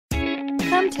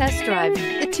Come test drive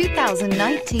the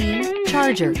 2019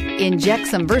 Charger. Inject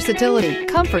some versatility,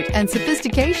 comfort, and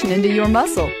sophistication into your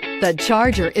muscle. The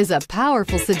Charger is a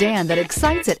powerful sedan that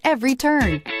excites at every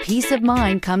turn. Peace of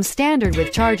mind comes standard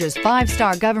with Charger's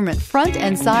 5-star government front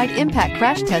and side impact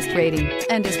crash test rating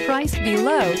and is priced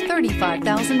below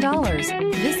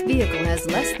 $35,000. This vehicle has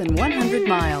less than 100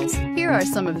 miles. Here are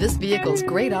some of this vehicle's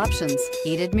great options: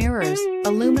 heated mirrors,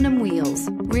 aluminum wheels,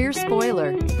 rear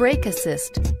spoiler, brake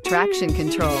assist, traction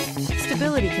control,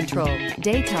 stability control,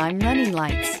 daytime running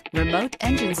lights, remote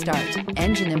engine start,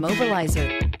 engine immobilizer,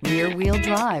 rear wheel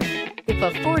drive. If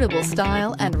affordable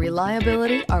style and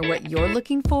reliability are what you're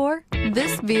looking for,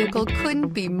 this vehicle couldn't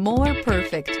be more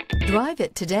perfect. Drive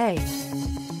it today.